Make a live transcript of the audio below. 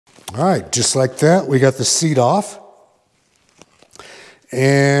All right, just like that, we got the seat off.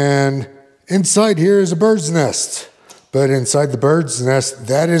 And inside here is a bird's nest. But inside the bird's nest,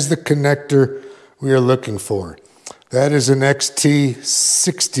 that is the connector we are looking for. That is an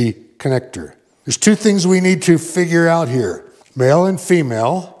XT60 connector. There's two things we need to figure out here: male and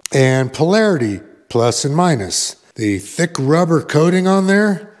female, and polarity, plus and minus. The thick rubber coating on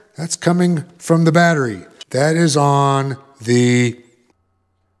there, that's coming from the battery. That is on the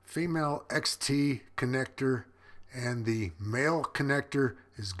female XT connector, and the male connector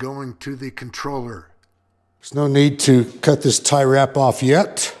is going to the controller. There's no need to cut this tie wrap off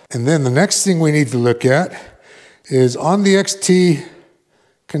yet. And then the next thing we need to look at is on the XT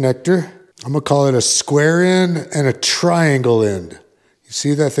connector, I'm gonna call it a square end and a triangle end. You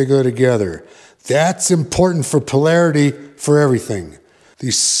see that they go together. That's important for polarity for everything.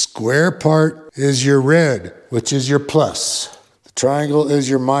 The square part is your red, which is your plus. The triangle is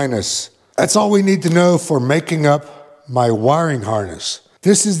your minus. That's all we need to know for making up my wiring harness.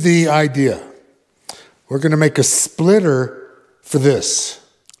 This is the idea. We're going to make a splitter for this,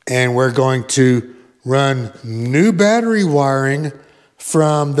 and we're going to run new battery wiring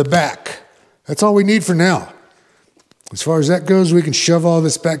from the back. That's all we need for now. As far as that goes, we can shove all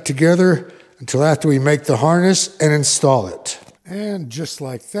this back together until after we make the harness and install it. And just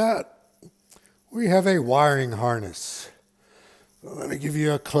like that, we have a wiring harness. Let me give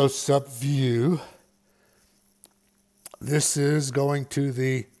you a close-up view. This is going to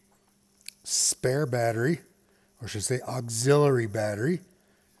the spare battery, or should I say auxiliary battery.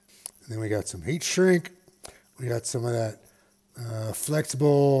 And then we got some heat shrink. We got some of that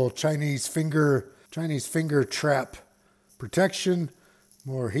flexible Chinese finger trap protection,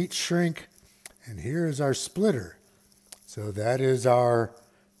 more heat shrink, and here is our splitter. So that is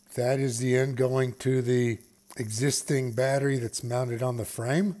the end going to the existing battery that's mounted on the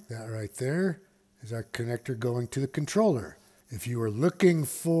frame. That right there is our connector going to the controller. If you are looking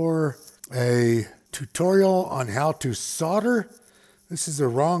for a tutorial on how to solder, this is the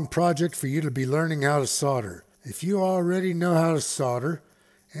wrong project for you to be learning how to solder. If you already know how to solder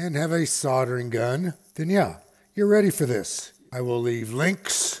and have a soldering gun, then yeah, you're ready for this. I will leave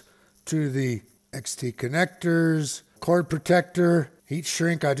links to the XT connectors, cord protector, heat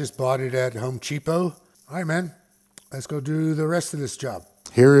shrink. I just bought it at Home Cheapo. All right, man, let's go do the rest of this job.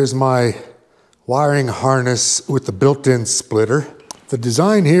 Here is my wiring harness with the built-in splitter. The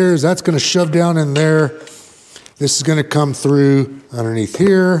design here is that's going to shove down in there. This is going to come through underneath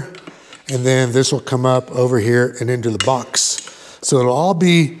here, and then this will come up over here and into the box. So it'll all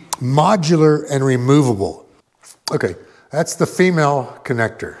be modular and removable. Okay, that's the female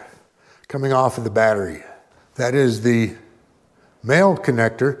connector coming off of the battery. That is the male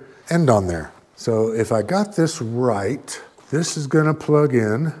connector end on there. So if I got this right, this is going to plug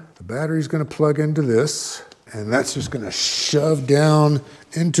in, the battery's going to plug into this, and that's just going to shove down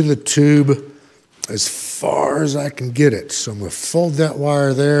into the tube as far as I can get it. So I'm going to fold that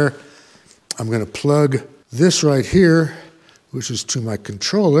wire there. I'm going to plug this right here, which is to my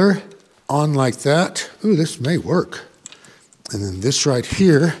controller, on like that. Ooh, this may work. And then this right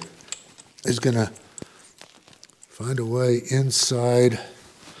here is going to find a way inside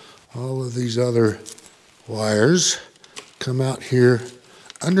all of these other wires, come out here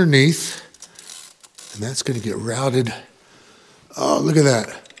underneath, and that's going to get routed. Oh, look at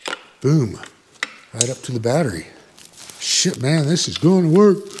that. Boom. Right up to the battery. Shit, man, this is going to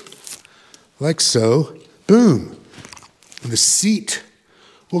work. Like so. Boom. And the seat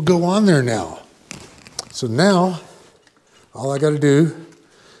will go on there now. So now, all I got to do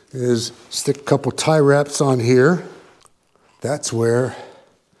is stick a couple tie wraps on here. That's where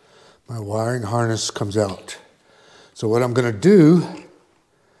my wiring harness comes out. So what I'm going to do,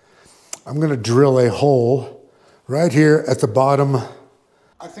 I'm going to drill a hole right here at the bottom.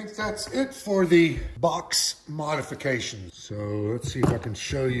 I think that's it for the box modifications. So let's see if I can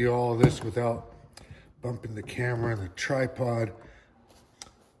show you all this without bumping the camera and the tripod.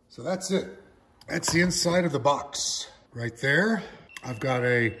 So that's it. That's the inside of the box right there. I've got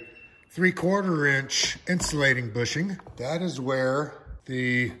a 3/4 inch insulating bushing. That is where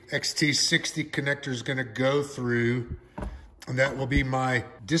the XT60 connector is going to go through, and that will be my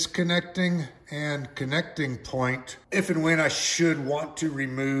disconnecting and connecting point if and when I should want to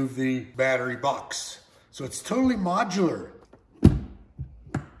remove the battery box. So it's totally modular.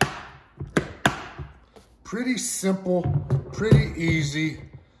 Pretty simple, pretty easy.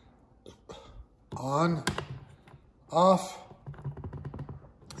 On, off,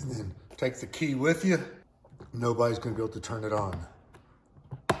 and then take the key with you. Nobody's gonna be able to turn it on.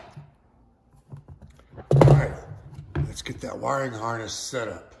 All right, let's Let's get that wiring harness set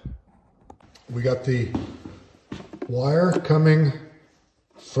up. We got the wire coming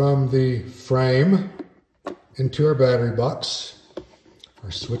from the frame into our battery box.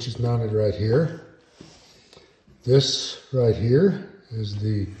 Our switch is mounted right here. This right here is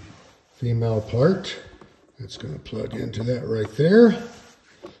the female part. It's going to plug into that right there.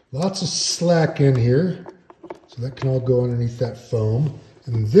 Lots of slack in here, so that can all go underneath that foam.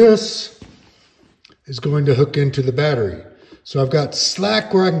 And this is going to hook into the battery. So I've got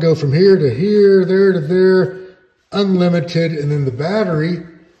slack where I can go from here to here, there to there, unlimited. And then the battery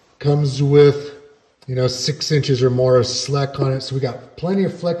comes with, 6 inches or more of slack on it. So we got plenty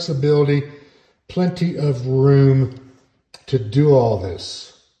of flexibility, plenty of room to do all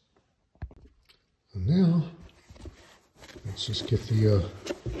this. And now, let's just get the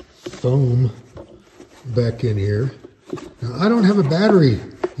foam back in here. Now, I don't have a battery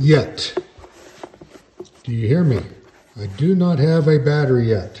yet. Do you hear me? I do not have a battery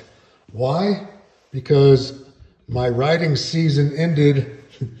yet. Why? Because my riding season ended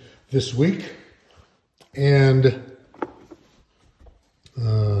this week, and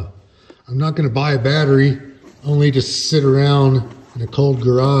I'm not going to buy a battery only to sit around in a cold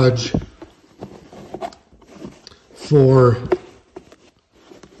garage for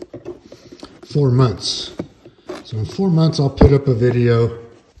 4 months. So in 4 months, I'll put up a video,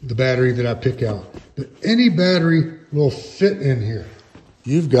 the battery that I pick out. But any battery will fit in here.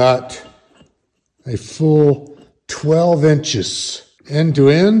 You've got a full 12 inches end to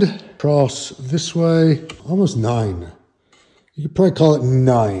end, across this way, almost 9. You could probably call it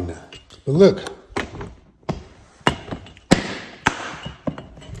 9. But look.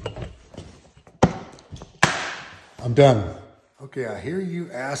 I'm done. Okay, I hear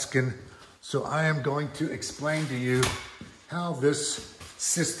you asking, so I am going to explain to you how this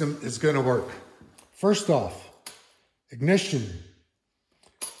system is going to work. First off, ignition.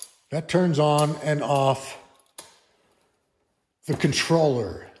 That turns on and off the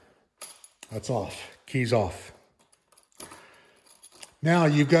controller. That's off, keys off. Now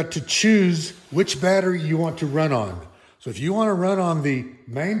you've got to choose which battery you want to run on. So if you want to run on the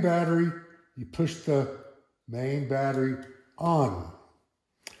main battery, you push the main battery on.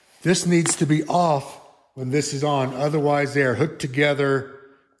 This needs to be off when this is on, otherwise they are hooked together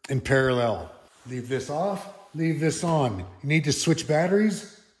in parallel. Leave this off, leave this on. You need to switch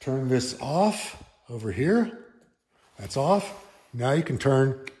batteries, turn this off over here. That's off. Now you can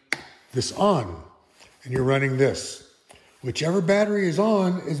turn this on, and you're running this. Whichever battery is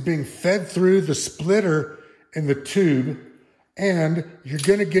on is being fed through the splitter in the tube, and you're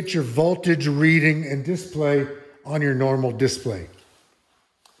going to get your voltage reading and display on your normal display.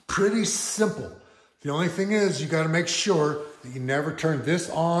 Pretty simple. The only thing is you got to make sure that you never turn this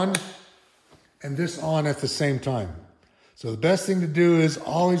on and this on at the same time. So the best thing to do is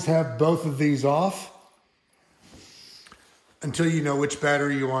always have both of these off until you know which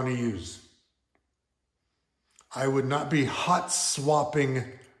battery you want to use. I would not be hot swapping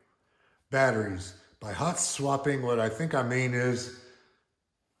batteries. By hot swapping, what I think I mean is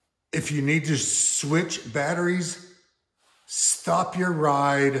if you need to switch batteries, stop your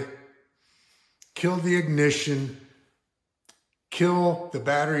ride, kill the ignition, kill the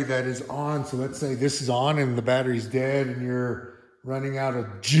battery that is on. So let's say this is on and the battery's dead and you're running out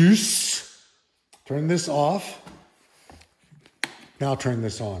of juice. Turn this off. Now turn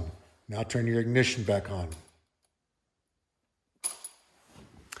this on. Now turn your ignition back on.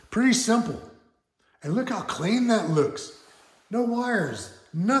 Pretty simple. And look how clean that looks. No wires,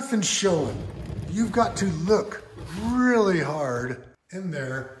 nothing showing. You've got to look really hard in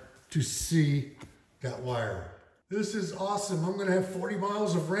there to see that wire. This is awesome. I'm gonna have 40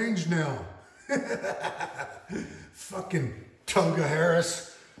 miles of range now. Fucking Toga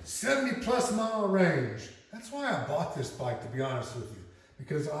Harris, 70+ mile range. That's why I bought this bike, to be honest with you.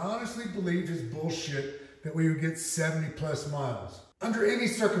 Because I honestly believed his bullshit that we would get 70+ miles. Under any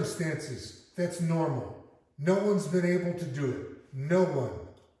circumstances, that's normal. No one's been able to do it. No one.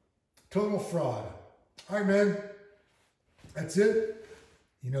 Total fraud. All right, man. That's it.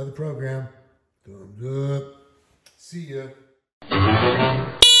 You know the program. Thumbs up. See ya.